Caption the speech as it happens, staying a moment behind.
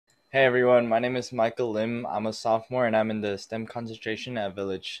Hey everyone, my name is Michael Lim. I'm a sophomore and I'm in the STEM concentration at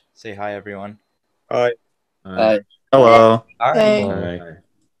Village. Say hi everyone. Hi. Hi. Hello. Hi.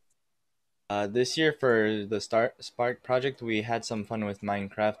 Hi. This year for the Start Spark project, we had some fun with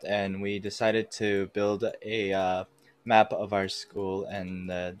Minecraft and we decided to build a map of our school, and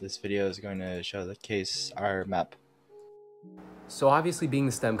this video is going to show the case our map. So obviously being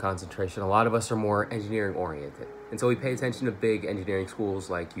the STEM concentration, a lot of us are more engineering oriented. And so we pay attention to big engineering schools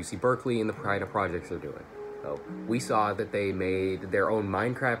like UC Berkeley and the kind of projects they're doing. So we saw that they made their own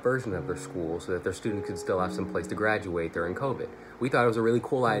Minecraft version of their school so that their students could still have some place to graduate during COVID. We thought it was a really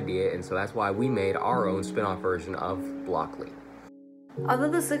cool idea, and so that's why we made our own spin-off version of Blockly. Although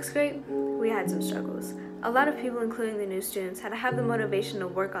this looks great, we had some struggles. A lot of people, including the new students, had to have the motivation to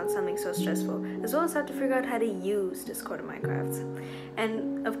work on something so stressful, as well as have to figure out how to use Discord in Minecraft.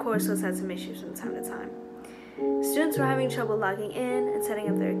 And of course, those had some issues from time to time. Students were having trouble logging in and setting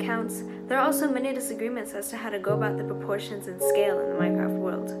up their accounts. There are also many disagreements as to how to go about the proportions and scale in the Minecraft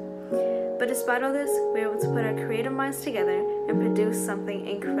world. But despite all this, we were able to put our creative minds together and produce something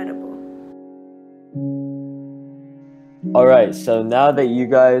incredible. Alright, so now that you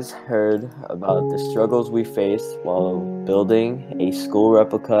guys heard about the struggles we faced while building a school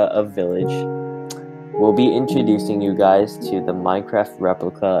replica of Village, we'll be introducing you guys to the Minecraft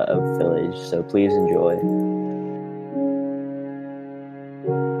replica of Village, so please enjoy.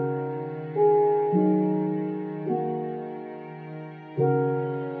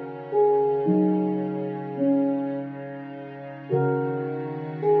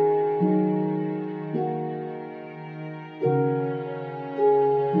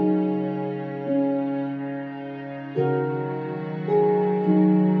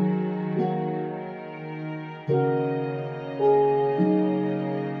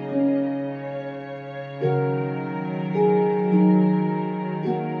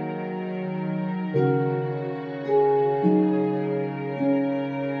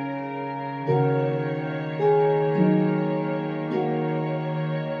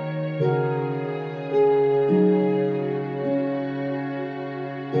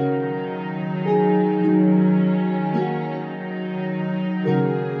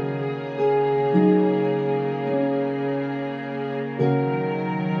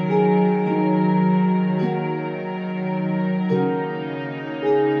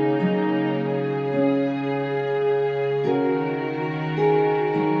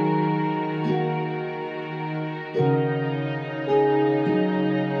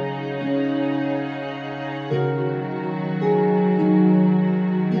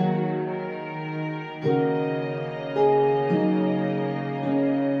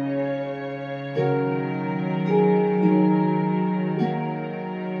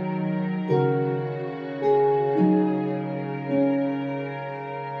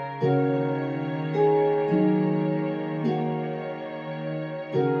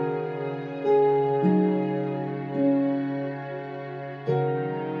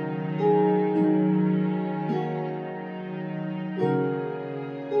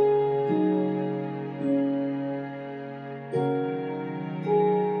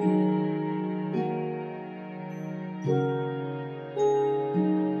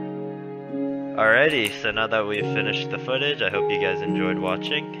 Alrighty, so now that we've finished the footage, I hope you guys enjoyed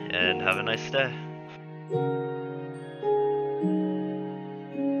watching, and have a nice day.